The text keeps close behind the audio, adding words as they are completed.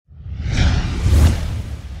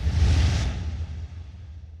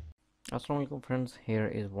Assalamualaikum friends, here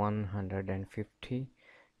is 150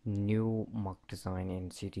 new mock design in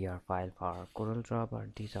CDR file for Corel Draw,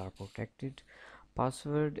 but these are protected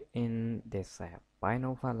password in this app. By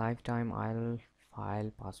now for lifetime I'll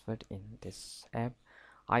file password in this app.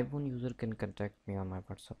 iPhone user can contact me on my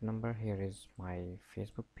WhatsApp number. Here is my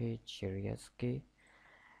Facebook page Sheri SK,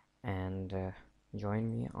 and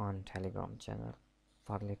join me on Telegram channel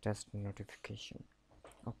for latest notification.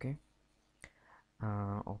 Okay,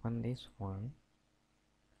 open this one.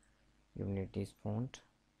 You need this font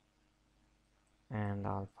and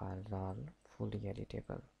all files are fully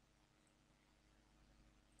editable.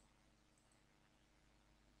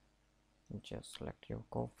 Just select your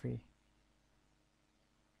copy.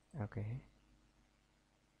 Okay.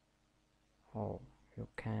 Oh, you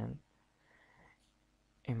can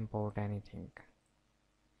import anything.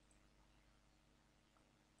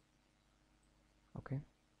 Okay.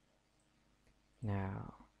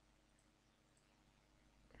 Now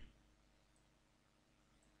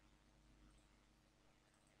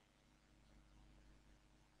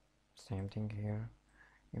same thing here.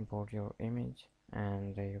 Import your image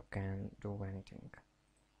and you can do anything.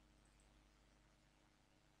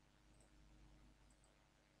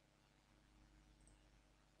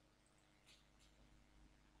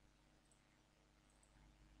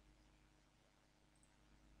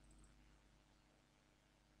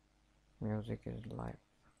 Music is live.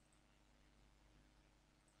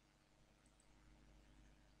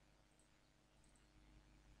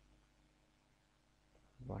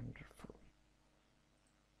 Wonderful.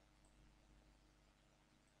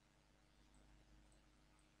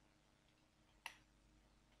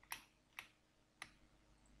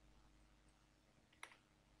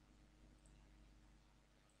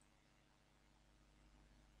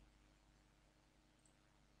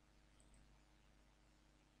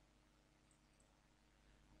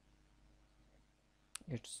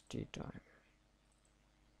 It's tea time.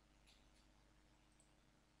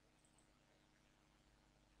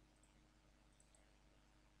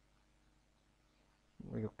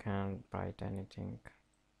 You can write anything.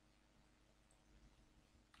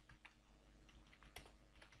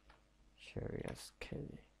 Sheri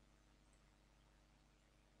SK.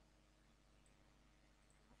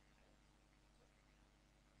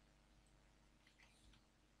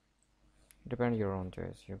 Depend your own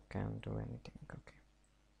choice. You can do anything. Okay.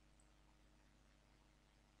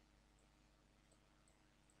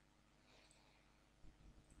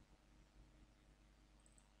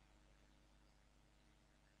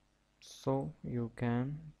 So you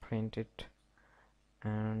can print it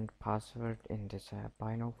and password in this app.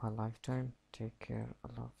 Bye now for lifetime. Take care.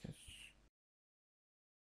 Allah Hafiz.